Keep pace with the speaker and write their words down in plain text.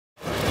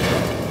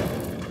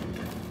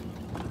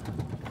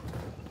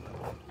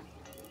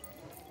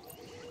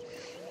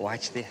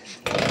Watch this.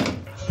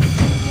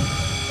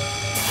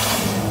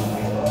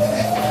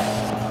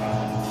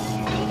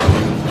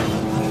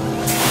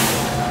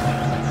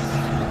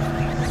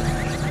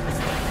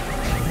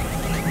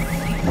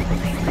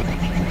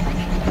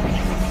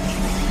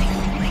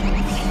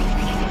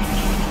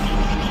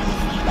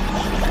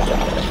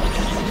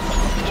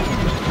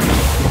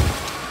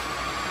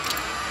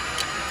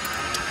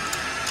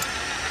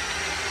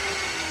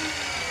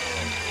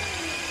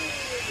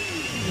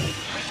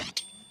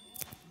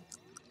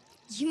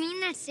 You mean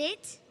that's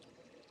it?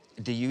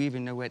 Do you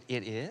even know what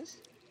it is?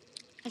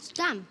 It's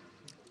gum.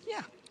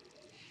 Yeah.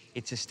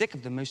 It's a stick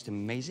of the most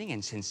amazing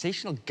and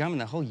sensational gum in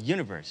the whole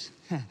universe.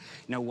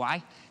 Know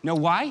why? Know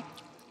why?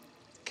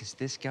 Because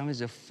this gum is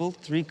a full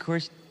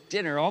 3-course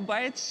dinner all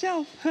by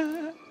itself.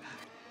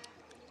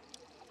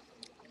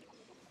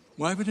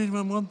 Why would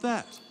anyone want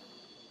that?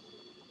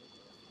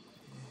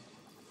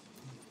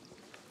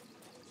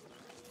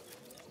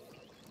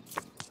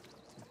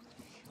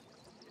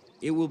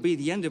 It will be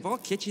the end of all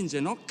kitchens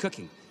and all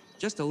cooking.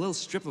 Just a little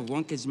strip of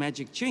Wonka's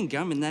magic chewing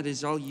gum, and that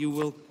is all you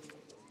will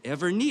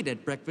ever need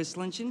at breakfast,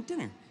 lunch, and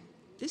dinner.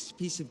 This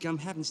piece of gum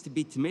happens to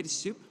be tomato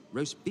soup,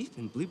 roast beef,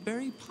 and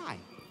blueberry pie.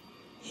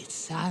 It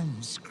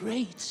sounds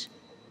great.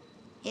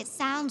 It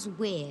sounds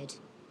weird.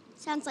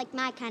 Sounds like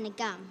my kind of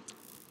gum.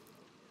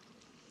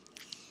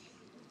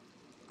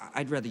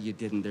 I'd rather you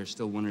didn't. There's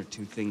still 1 or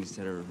 2 things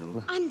that are...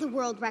 I'm the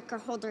world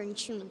record holder in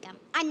chewing gum.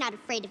 I'm not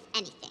afraid of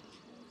anything.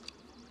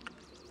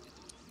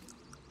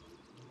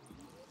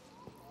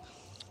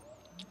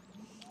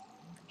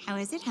 How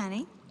is it,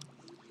 honey?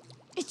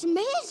 It's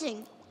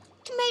amazing.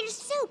 Tomato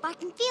soup. I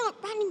can feel it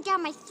running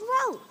down my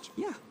throat.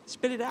 Yeah,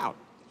 spit it out.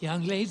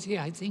 Young lady,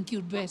 I think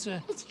you'd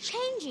better... It's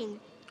changing.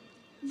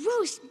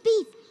 Roast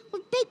beef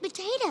with baked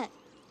potato,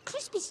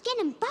 crispy skin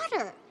and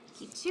butter.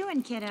 Keep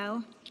chewing,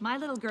 kiddo. My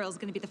little girl's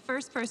gonna be the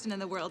first person in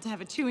the world to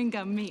have a chewing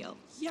gum meal.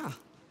 Yeah,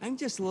 I'm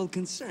just a little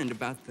concerned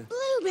about the...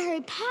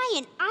 Blueberry pie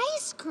and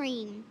ice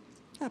cream.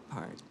 that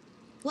part.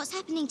 What's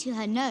happening to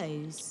her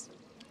nose?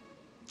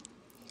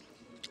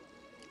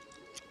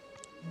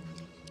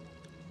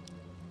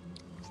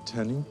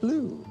 Turning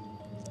blue.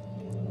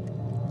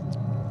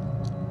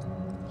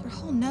 Your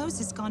whole nose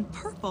has gone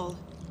purple.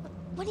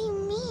 What do you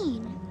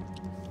mean?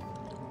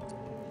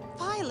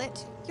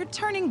 Violet, you're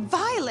turning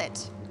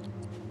violet.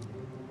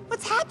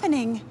 What's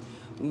happening?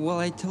 Well,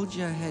 I told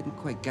you I hadn't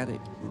quite got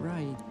it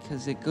right,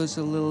 because it goes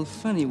a little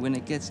funny when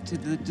it gets to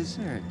the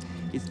dessert.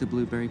 It's the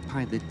blueberry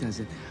pie that does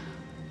it.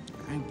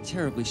 I'm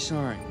terribly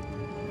sorry.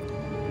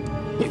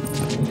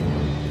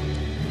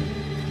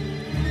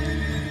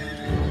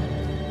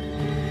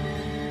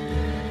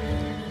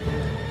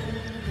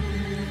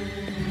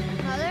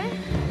 Mother?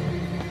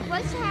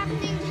 What's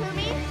happening to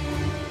me?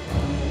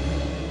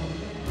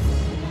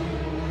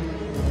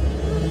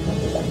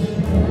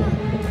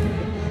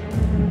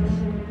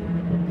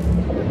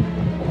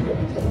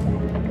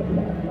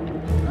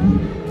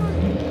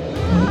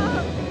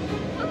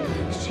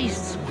 She's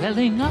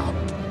swelling up.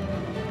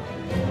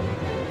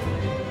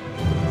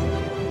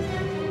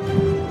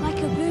 Like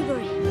a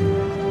blueberry.